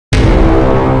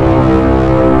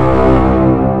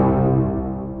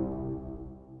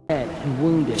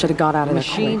Should have got out of the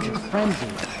Machines quick. in frenzy.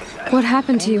 What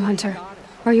happened to you, Hunter?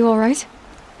 Are you all right?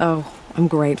 Oh, I'm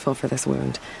grateful for this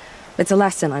wound. It's a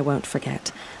lesson I won't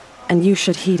forget. And you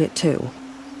should heed it too.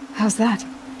 How's that?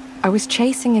 I was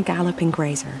chasing a galloping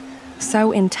grazer,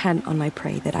 so intent on my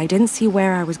prey that I didn't see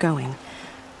where I was going.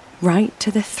 Right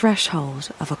to the threshold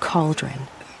of a cauldron.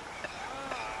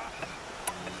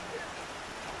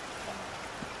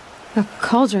 A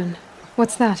cauldron?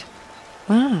 What's that?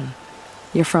 Ah,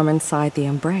 you're from inside the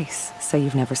embrace, so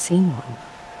you've never seen one.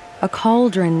 A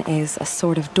cauldron is a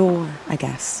sort of door, I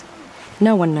guess.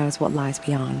 No one knows what lies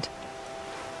beyond.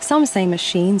 Some say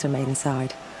machines are made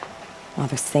inside.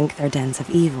 Others think they're dens of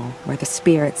evil, where the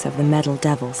spirits of the metal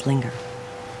devils linger.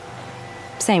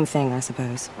 Same thing, I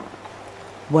suppose.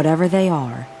 Whatever they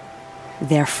are,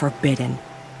 they're forbidden.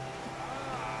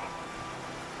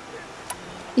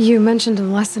 You mentioned a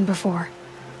lesson before.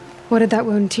 What did that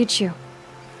wound teach you?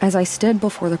 As I stood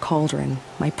before the cauldron,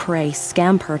 my prey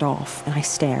scampered off, and I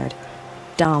stared,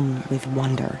 dumb with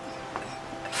wonder.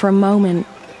 For a moment,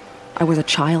 I was a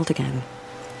child again,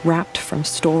 wrapped from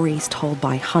stories told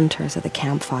by hunters at the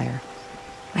campfire.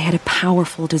 I had a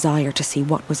powerful desire to see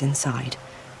what was inside.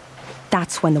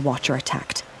 That's when the Watcher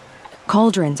attacked.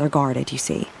 Cauldrons are guarded, you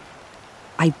see.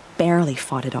 I barely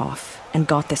fought it off, and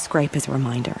got the scrape as a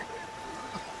reminder.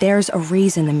 There's a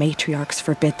reason the matriarchs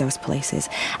forbid those places,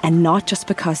 and not just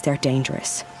because they're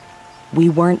dangerous. We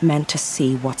weren't meant to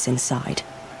see what's inside.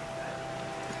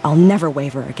 I'll never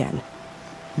waver again.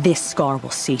 This scar will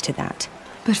see to that.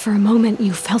 But for a moment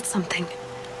you felt something.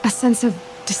 A sense of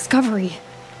discovery.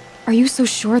 Are you so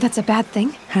sure that's a bad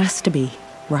thing? Has to be,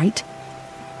 right?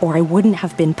 Or I wouldn't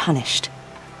have been punished.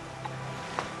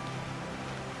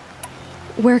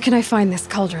 Where can I find this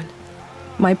cauldron?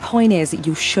 My point is,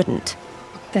 you shouldn't.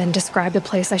 Then describe the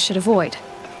place I should avoid.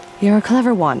 You're a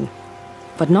clever one,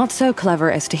 but not so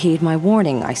clever as to heed my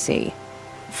warning, I see.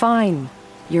 Fine,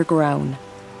 you're grown.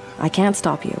 I can't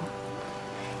stop you.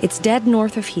 It's dead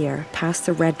north of here, past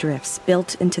the red drifts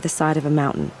built into the side of a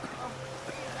mountain.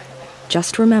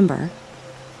 Just remember,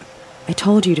 I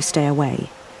told you to stay away.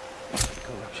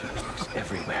 Corruption lurks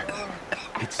everywhere.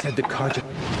 It said the Carja...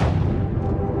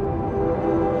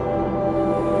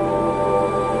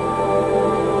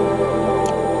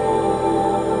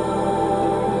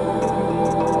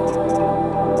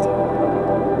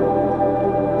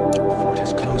 Fort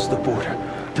has closed the border.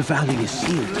 The valley is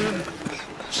sealed.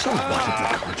 So what if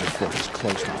the Carja fort is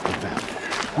closed off the valley?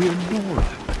 We're more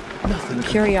of nothing.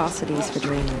 Curiosities for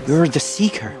dreamers. You're the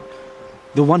Seeker.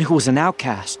 The one who was an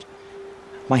outcast.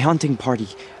 My hunting party.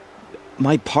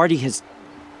 My party has...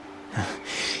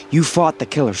 You fought the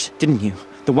killers, didn't you?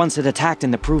 The ones that attacked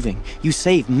in the Proving. You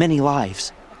saved many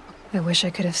lives. I wish I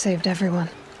could have saved everyone.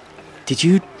 Did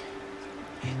you...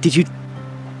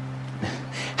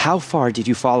 How far did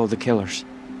you follow the killers?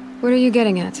 What are you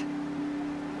getting at?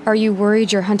 Are you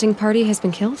worried your hunting party has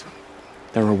been killed?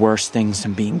 There are worse things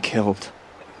than being killed.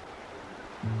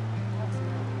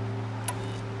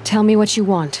 Tell me what you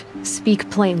want. Speak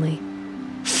plainly.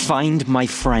 Find my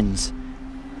friends.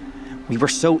 We were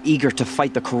so eager to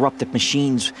fight the corrupted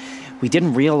machines, we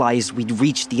didn't realize we'd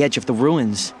reached the edge of the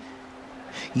ruins.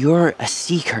 You're a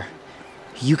Seeker.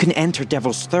 You can enter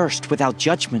Devil's Thirst without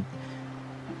judgment.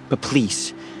 But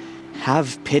please,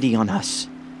 have pity on us.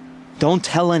 Don't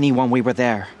tell anyone we were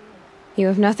there. You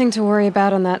have nothing to worry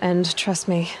about on that end, trust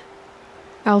me.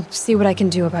 I'll see what I can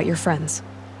do about your friends.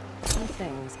 Some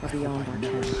things are beyond our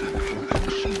ken.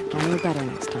 I'll know better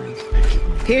next time.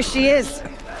 Here she is.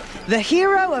 The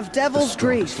hero of Devil's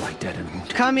Storm Grief. is like dead and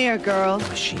wounded. Come here, girl. The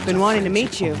machines Been are wanting to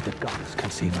frenzied. meet you. Only the goddess can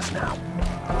save us now.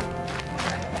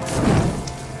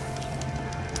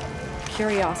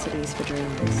 Curiosities for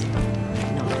dreamers,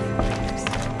 not for others.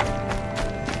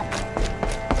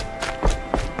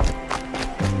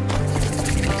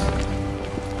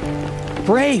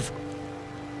 Brave!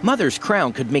 Mother's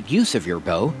crown could make use of your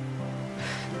bow.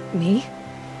 Me?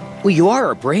 Well, you are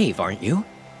a brave, aren't you?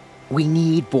 We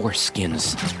need boar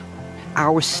skins.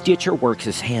 Our stitcher works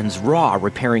his hands raw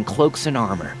repairing cloaks and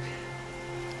armor.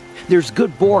 There's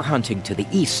good boar hunting to the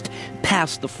east,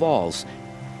 past the falls.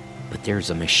 But there's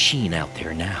a machine out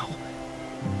there now.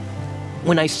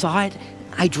 When I saw it,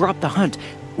 I dropped the hunt,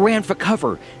 ran for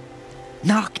cover,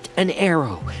 knocked an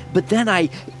arrow, but then I...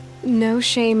 No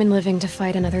shame in living to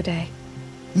fight another day.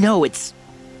 No, it's...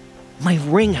 My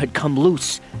ring had come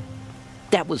loose.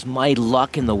 That was my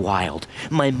luck in the wild.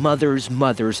 My mother's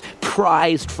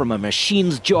prized from a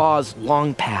machine's jaws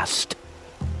long past.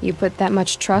 You put that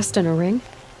much trust in a ring?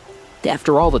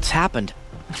 After all that's happened,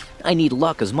 I need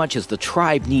luck as much as the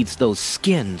tribe needs those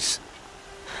skins.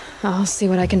 I'll see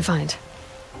what I can find.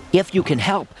 If you can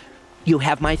help, You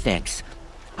have my thanks.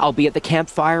 I'll be at the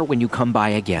campfire when you come by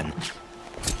again.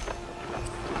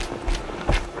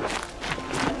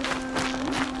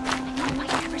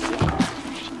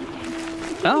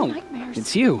 Oh,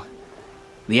 it's you.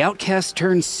 The outcast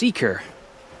turned seeker.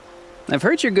 I've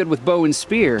heard you're good with bow and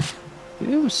spear.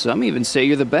 Some even say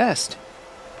you're the best.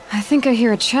 I think I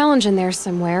hear a challenge in there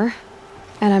somewhere,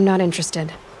 and I'm not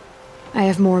interested. I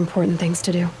have more important things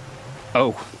to do.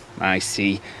 Oh, I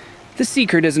see. The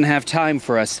Seeker doesn't have time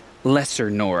for us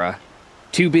lesser Nora.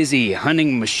 Too busy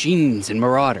hunting machines and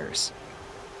marauders.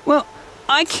 Well,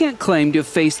 I can't claim to have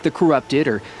faced the corrupted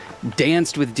or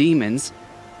danced with demons,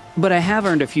 but I have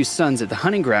earned a few suns at the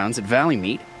hunting grounds at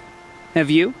Valleymeet. Have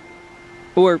you?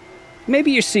 Or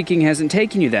maybe your seeking hasn't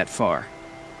taken you that far.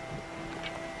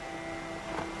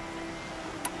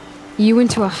 You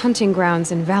went to a hunting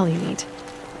grounds in Valleymeet.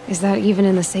 Is that even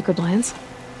in the Sacred Lands?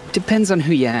 Depends on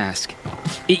who you ask.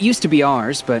 It used to be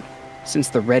ours, but since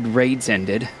the Red Raids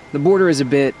ended, the border is a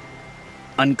bit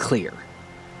unclear.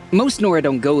 Most Nora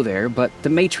don't go there, but the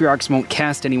matriarchs won't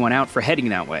cast anyone out for heading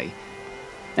that way.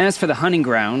 As for the hunting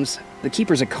grounds, the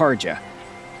keeper's a Karja.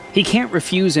 He can't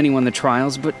refuse anyone the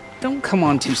trials, but don't come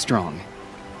on too strong.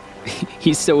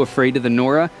 He's so afraid of the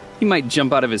Nora, he might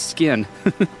jump out of his skin.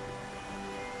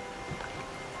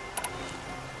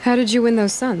 How did you win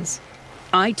those suns?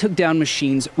 I took down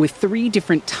machines with 3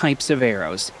 different types of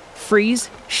arrows: freeze,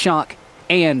 shock,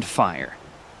 and fire.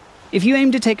 If you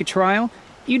aim to take a trial,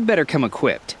 you'd better come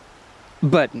equipped.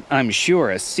 But I'm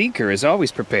sure a seeker is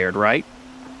always prepared, right?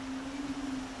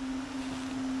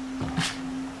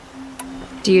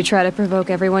 Do you try to provoke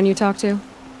everyone you talk to?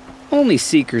 Only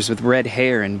seekers with red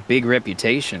hair and big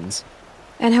reputations.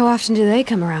 And how often do they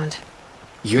come around?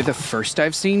 You're the first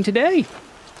I've seen today.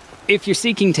 If your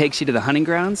seeking takes you to the hunting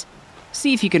grounds,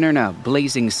 see if you can earn a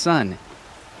blazing sun.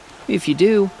 If you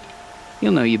do,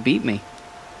 you'll know you beat me.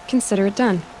 Consider it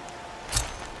done.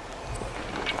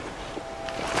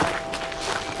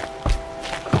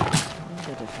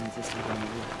 The defenses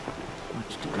have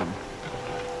much to do.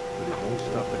 But it won't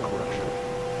stop the corruption.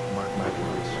 Mark my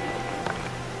words.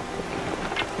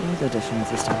 The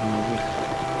defenses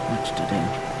have much to do.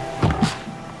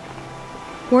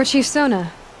 War Chief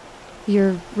Sona,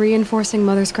 you're reinforcing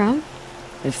Mother's Crown?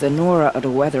 If the Nora are to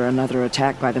weather another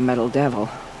attack by the Metal Devil,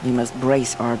 we must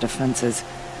brace our defenses.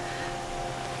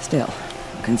 Still,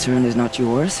 the concern is not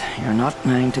yours. You're not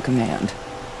mine to command.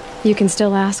 You can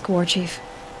still ask, War Chief.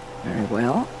 Very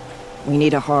well. We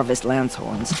need to harvest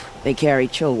Lancehorns. They carry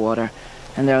chill water,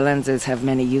 and their lenses have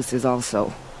many uses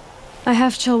also. I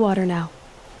have chill water now.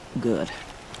 Good.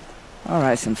 Our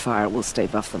ice and fire will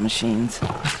stave off the machines.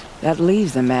 That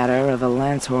leaves the matter of the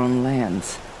Lancehorn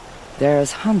lands.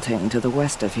 There's hunting to the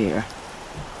west of here.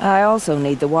 I also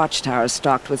need the watchtowers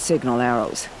stocked with signal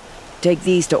arrows. Take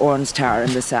these to Orn's Tower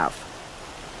in the south.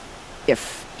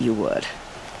 If you would.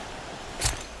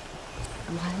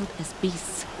 Wild as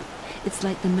beasts. It's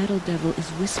like the Metal Devil is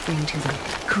whispering to them,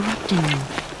 corrupting them.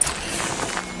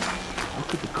 How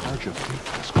could the Karja fleet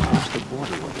us cross the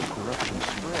border where the corruption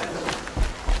spreads?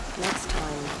 Next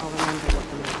time, I'll remember what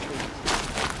the main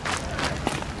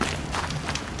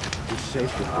It's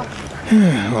safe with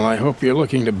them. Well, I hope you're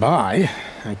looking to buy.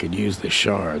 I could use the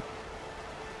shard.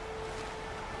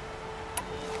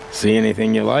 See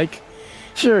anything you like?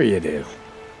 Sure you do.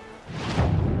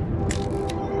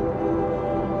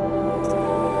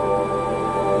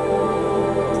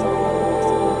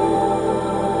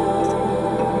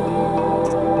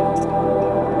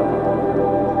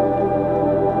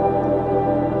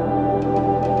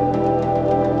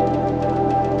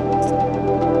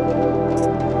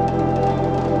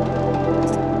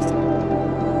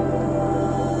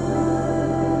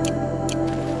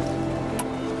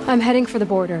 I'm heading for the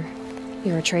border.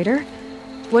 You're a trader?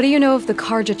 What do you know of the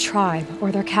Karja tribe, or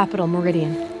their capital,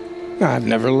 Meridian? I've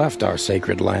never left our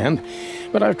sacred land,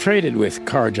 but I've traded with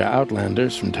Karja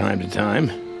outlanders from time to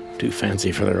time. Too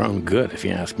fancy for their own good, if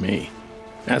you ask me.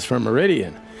 As for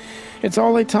Meridian, it's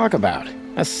all they talk about.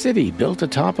 A city built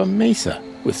atop a mesa,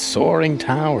 with soaring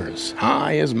towers,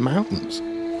 high as mountains.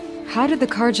 How did the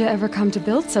Karja ever come to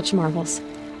build such marvels?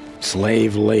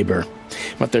 Slave labor.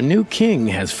 But their new king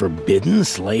has forbidden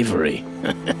slavery.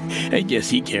 I guess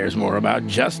he cares more about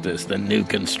justice than new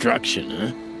construction,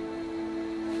 huh?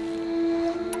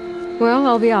 Well,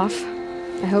 I'll be off.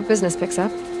 I hope business picks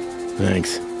up.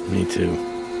 Thanks. Me too.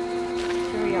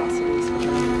 curiosities which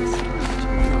are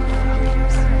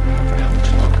For how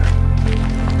much longer?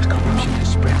 The corruption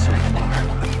has spread so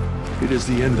far. It is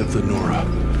the end of the Nora.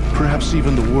 Perhaps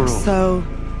even the world. So,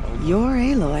 you're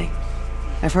Aloy.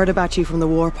 I've heard about you from the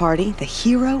war party, the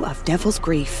hero of Devil's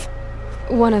Grief.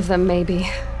 One of them, maybe.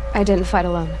 I didn't fight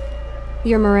alone.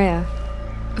 You're Maria.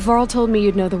 Varl told me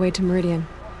you'd know the way to Meridian.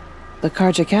 The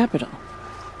Karja capital.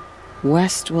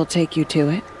 West will take you to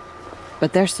it,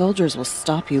 but their soldiers will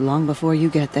stop you long before you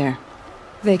get there.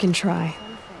 They can try.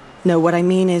 No, what I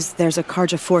mean is there's a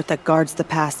Karja fort that guards the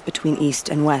pass between east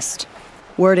and west.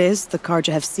 Word is the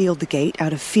Karja have sealed the gate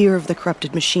out of fear of the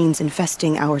corrupted machines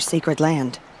infesting our sacred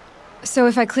land. So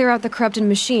if I clear out the corrupted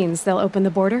machines, they'll open the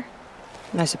border?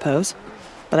 I suppose.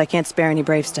 But I can't spare any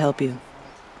braves to help you.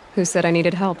 Who said I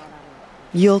needed help?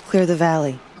 You'll clear the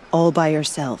valley, all by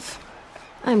yourself.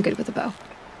 I'm good with a bow.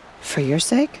 For your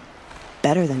sake?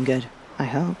 Better than good, I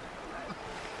hope.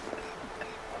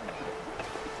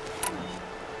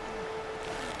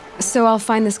 So I'll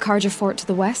find this Karja fort to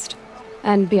the west?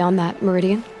 And beyond that,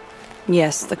 Meridian?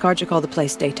 Yes, the Karja call the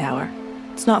place Day Tower.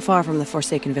 It's not far from the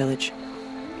Forsaken Village.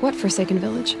 What Forsaken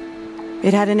Village?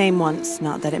 It had a name once,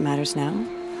 not that it matters now.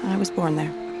 I was born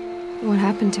there. What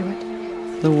happened to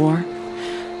it? The war.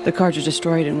 The Karja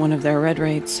destroyed in one of their red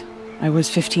raids. I was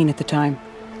 15 at the time.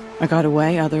 I got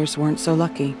away, others weren't so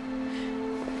lucky.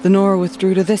 The Nora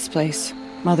withdrew to this place,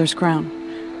 Mother's Crown.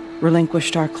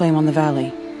 Relinquished our claim on the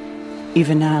valley.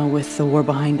 Even now, with the war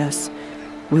behind us,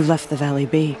 we've left the valley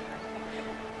be.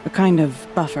 A kind of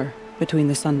buffer between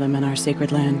the Sunlim and our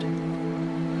sacred land.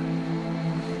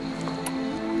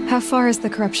 How far has the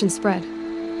corruption spread?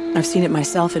 I've seen it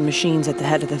myself in machines at the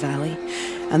head of the valley,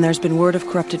 and there's been word of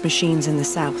corrupted machines in the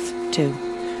south, too.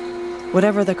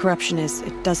 Whatever the corruption is,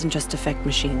 it doesn't just affect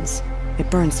machines.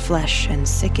 It burns flesh and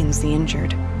sickens the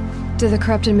injured. Do the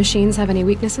corrupted machines have any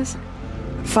weaknesses?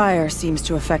 Fire seems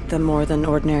to affect them more than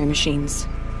ordinary machines.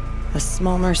 A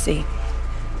small mercy.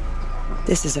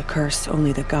 This is a curse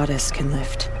only the goddess can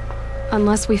lift.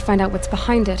 Unless we find out what's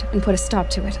behind it and put a stop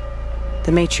to it.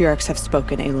 The matriarchs have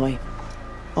spoken, Aloy.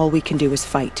 All we can do is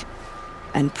fight,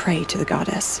 and pray to the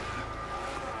goddess.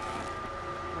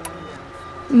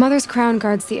 Mother's Crown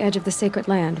guards the edge of the sacred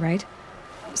land, right?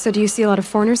 So do you see a lot of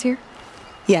foreigners here?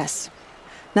 Yes.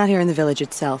 Not here in the village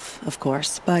itself, of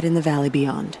course, but in the valley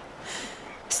beyond.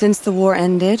 Since the war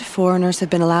ended, foreigners have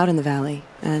been allowed in the valley,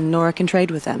 and Nora can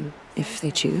trade with them, if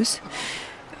they choose.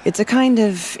 It's a kind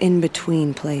of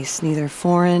in-between place, neither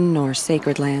foreign nor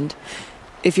sacred land.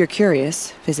 If you're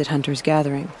curious, visit Hunter's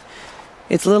Gathering.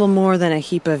 It's little more than a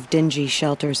heap of dingy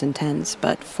shelters and tents,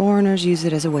 but foreigners use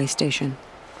it as a way station.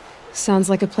 Sounds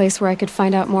like a place where I could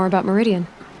find out more about Meridian.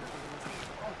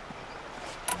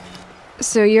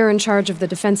 So you're in charge of the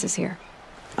defenses here?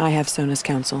 I have Sona's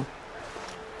counsel.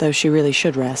 Though she really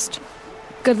should rest.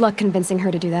 Good luck convincing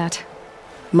her to do that.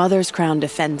 Mother's Crown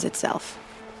defends itself.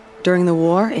 During the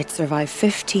war, it survived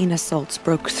 15 assaults,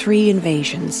 broke 3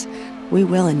 invasions. We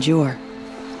will endure.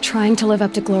 Trying to live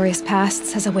up to glorious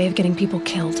pasts has a way of getting people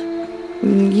killed.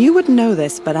 You wouldn't know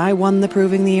this, but I won the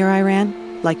proving the year I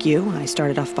ran. Like you, I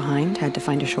started off behind, had to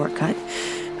find a shortcut.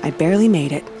 I barely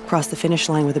made it, crossed the finish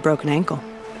line with a broken ankle.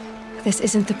 This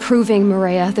isn't the proving,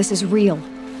 Maria. This is real.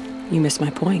 You missed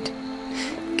my point.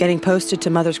 Getting posted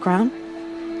to Mother's Crown?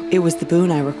 It was the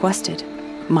boon I requested.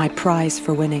 My prize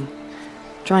for winning.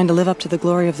 Trying to live up to the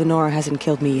glory of the Nora hasn't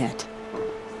killed me yet.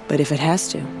 But if it has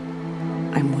to,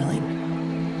 I'm willing.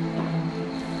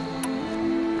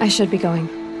 I should be going.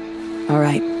 All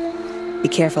right. Be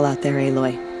careful out there,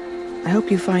 Aloy. I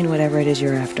hope you find whatever it is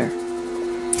you're after.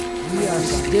 We are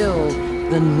still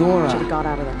the Nora. Should've got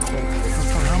out of there quick.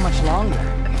 For how much longer?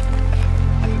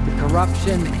 The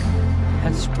corruption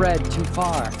has spread too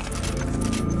far.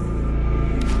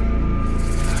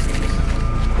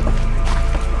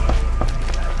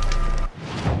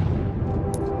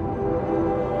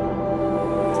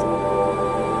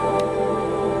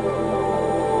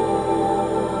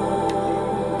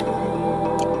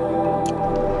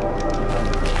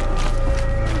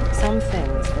 Some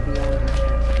things are beyond your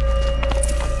ken.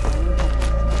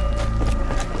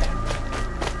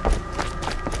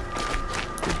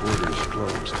 The border is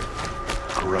closed.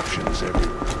 Corruption is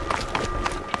everywhere.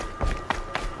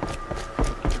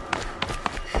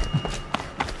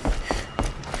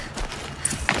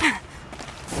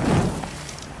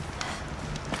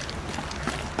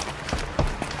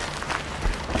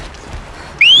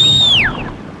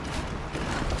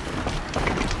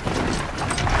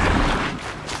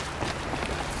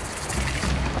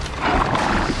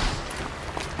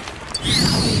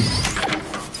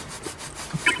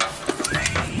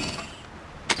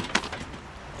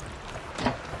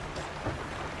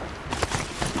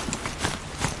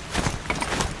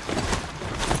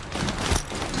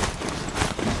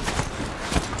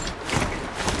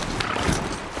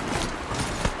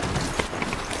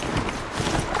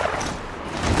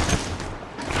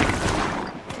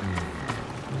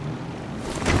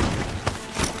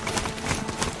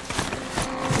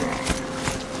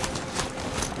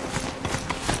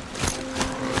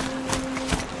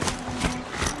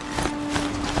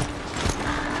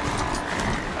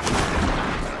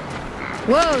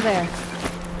 Whoa there!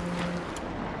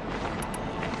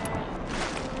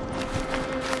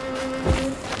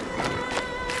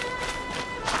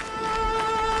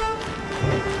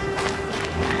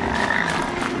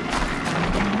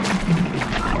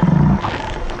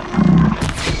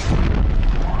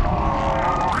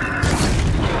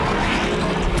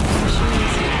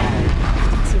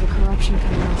 See the corruption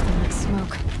coming off them like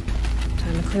smoke.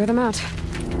 Time to clear them out.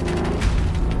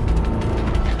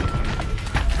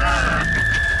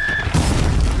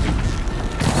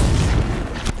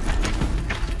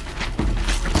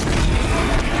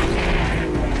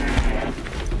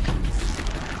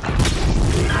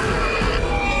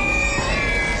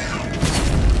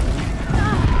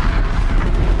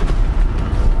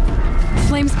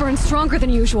 Flames burn stronger than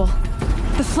usual.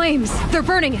 The flames, they're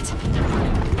burning it.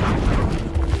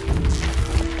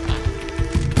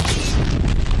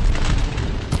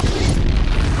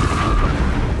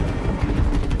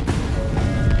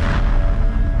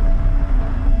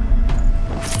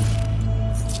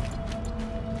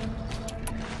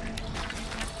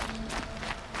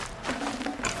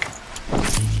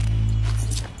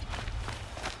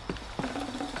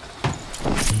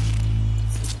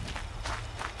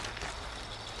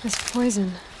 This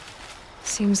poison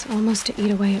seems almost to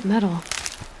eat away at metal.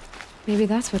 Maybe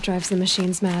that's what drives the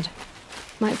machines mad.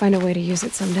 Might find a way to use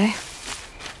it someday.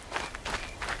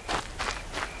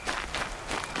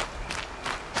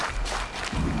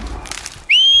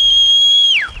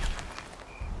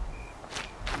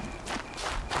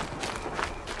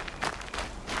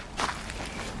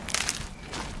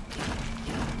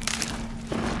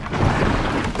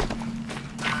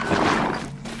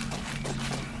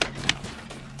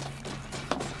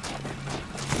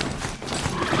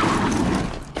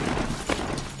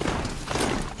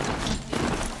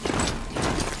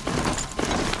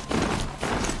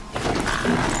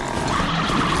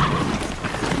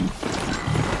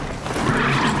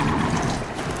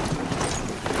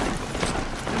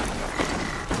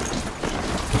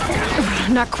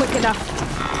 Not quick enough.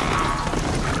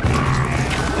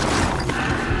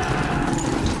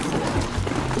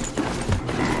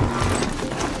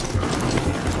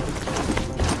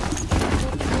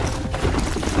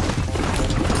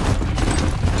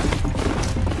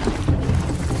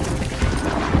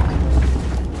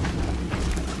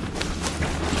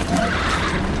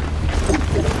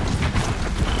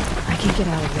 I can get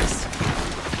out of this.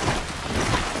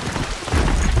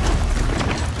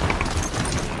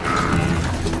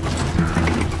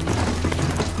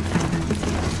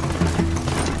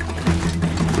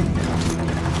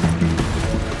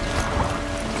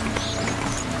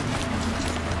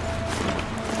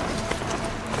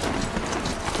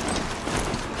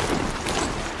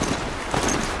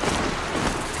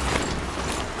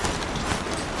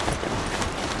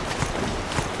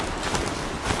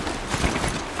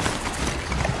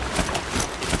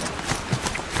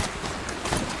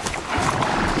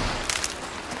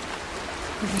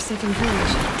 The forsaken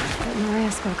village that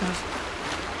Maria spoke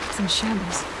of. It's in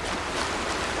shambles.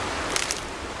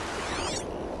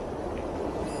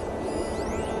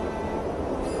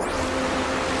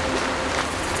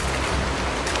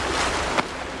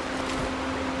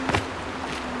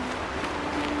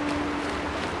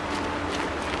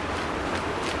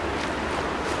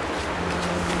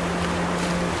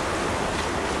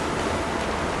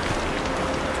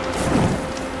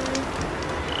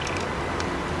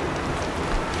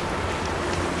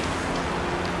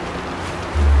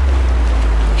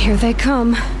 Here they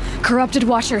come. Corrupted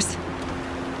Watchers.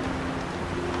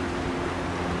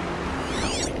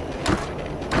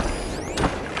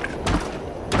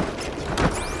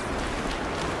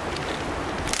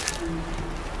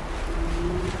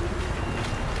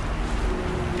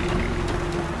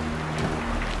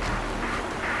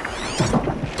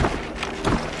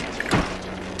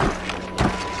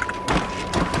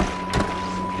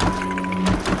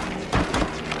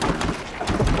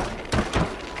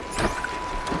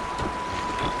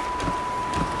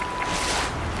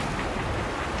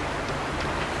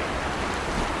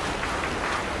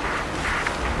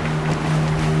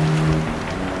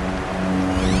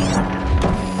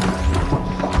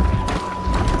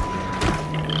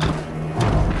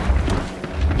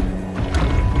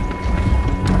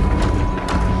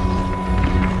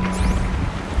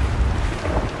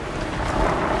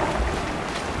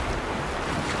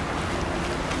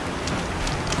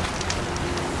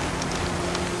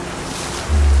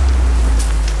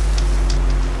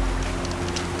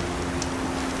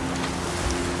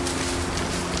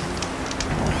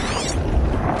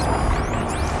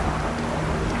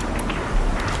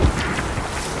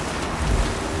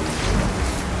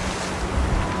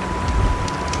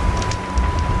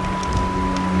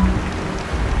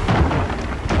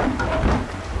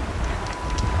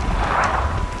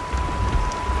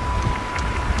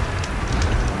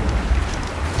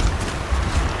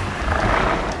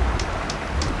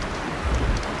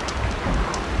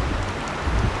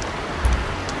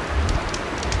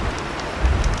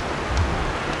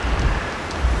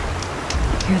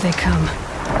 they come.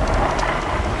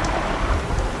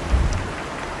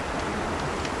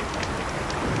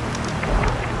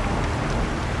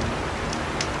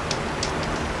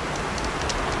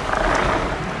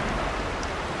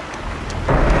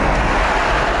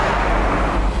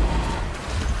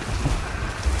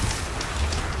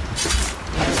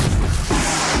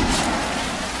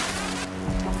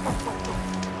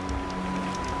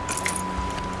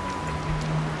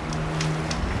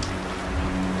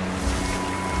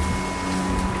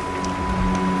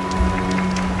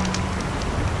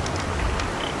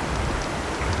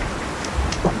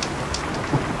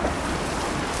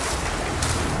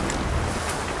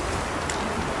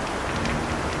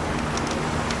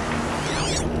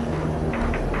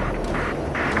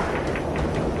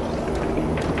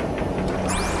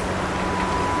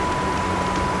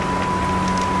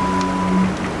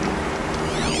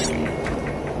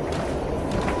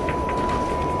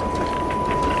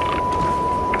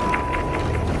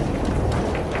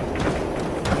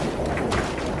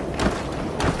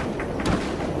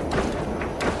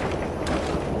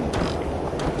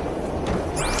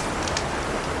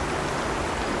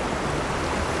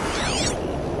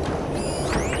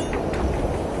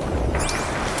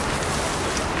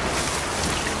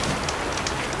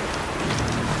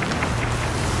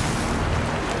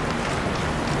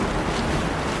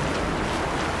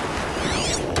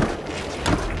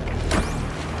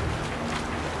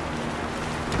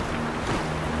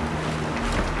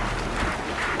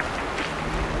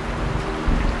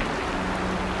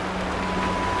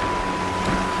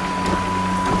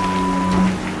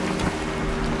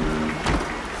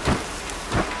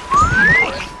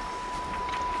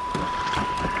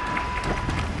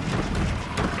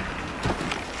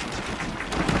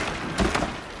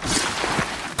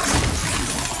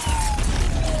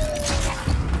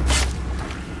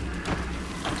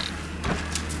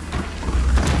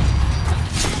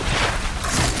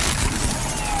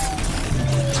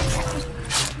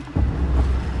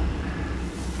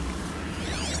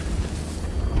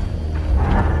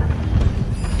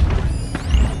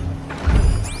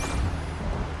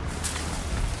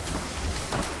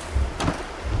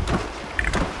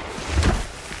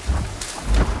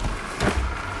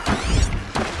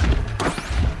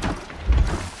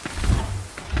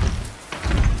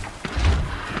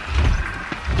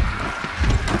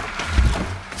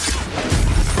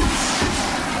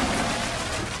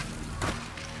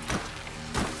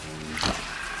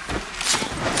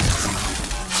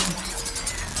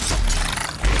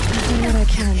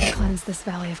 This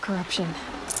valley of corruption.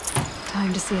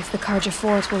 Time to see if the Karja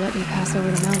fort will let me pass over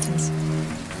the mountains.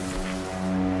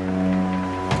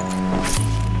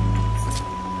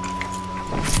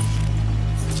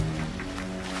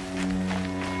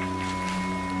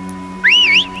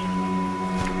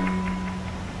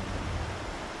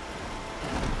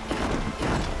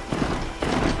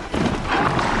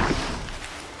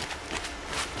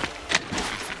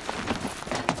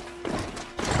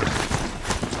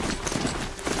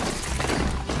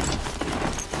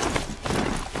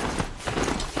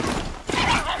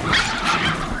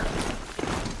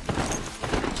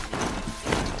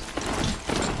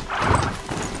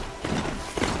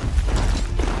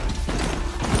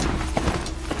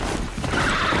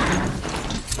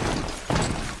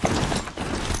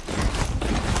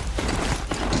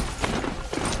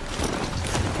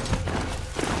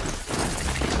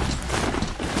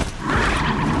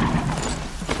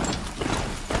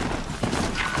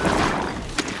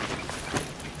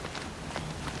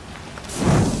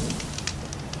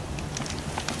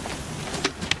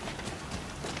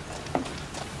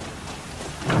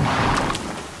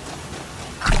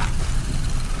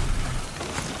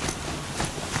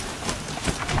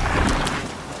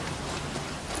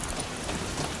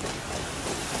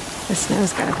 The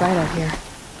snow's got a bite out here.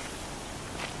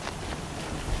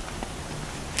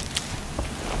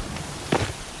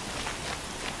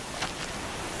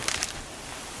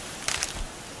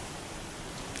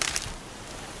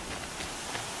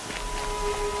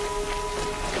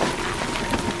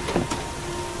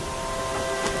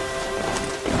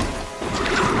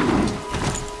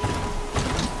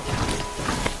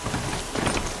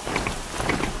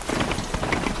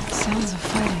 Sounds of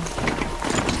fighting.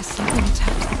 Has something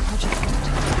attacked the Karja fort?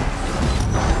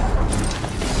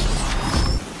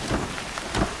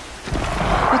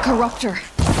 A corruptor.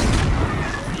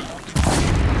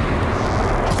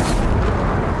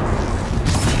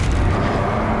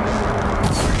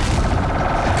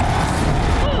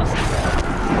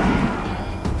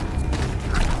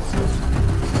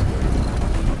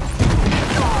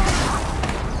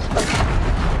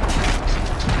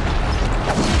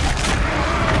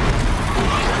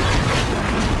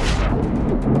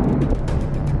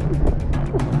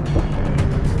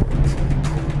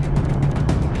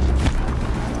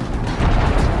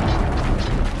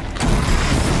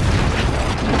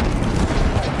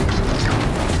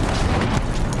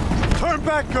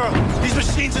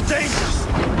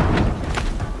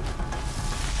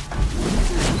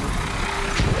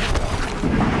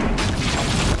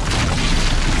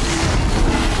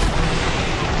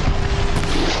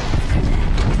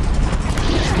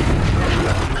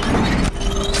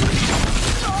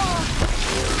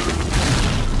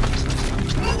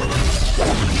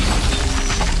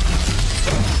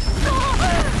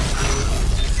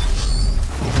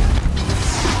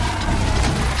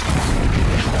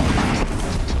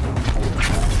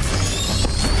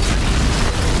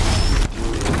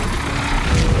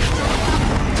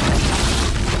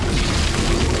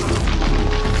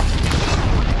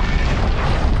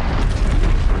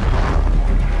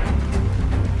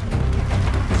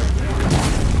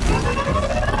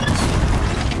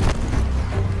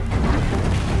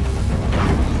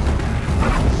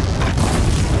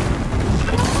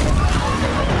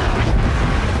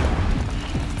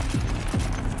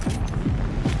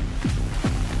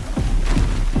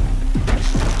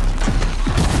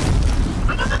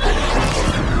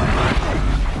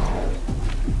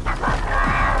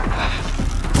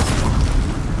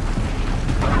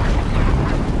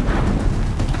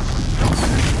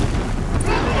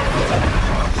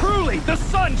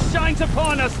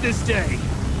 this day.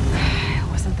 It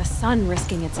wasn't the sun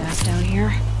risking its ass down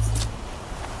here.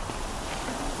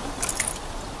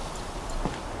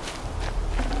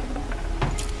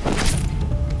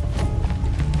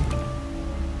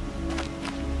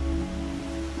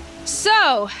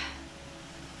 So,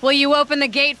 will you open the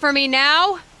gate for me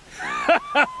now?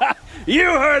 You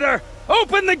heard her!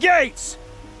 Open the gates!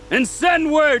 And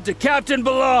send word to Captain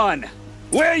Balon.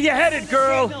 Where you headed,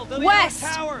 girl? West!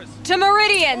 To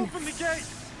Meridian!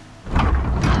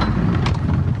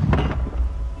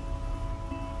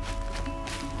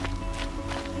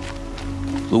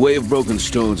 The Way of Broken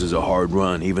Stones is a hard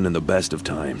run, even in the best of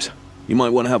times. You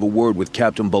might want to have a word with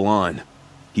Captain Balon.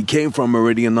 He came from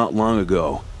Meridian not long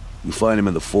ago. You find him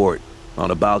in the fort, on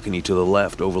a balcony to the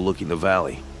left overlooking the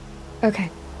valley.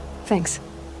 Okay, thanks.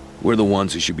 We're the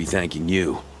ones who should be thanking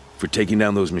you for taking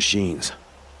down those machines.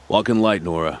 Walk in light,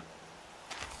 Nora.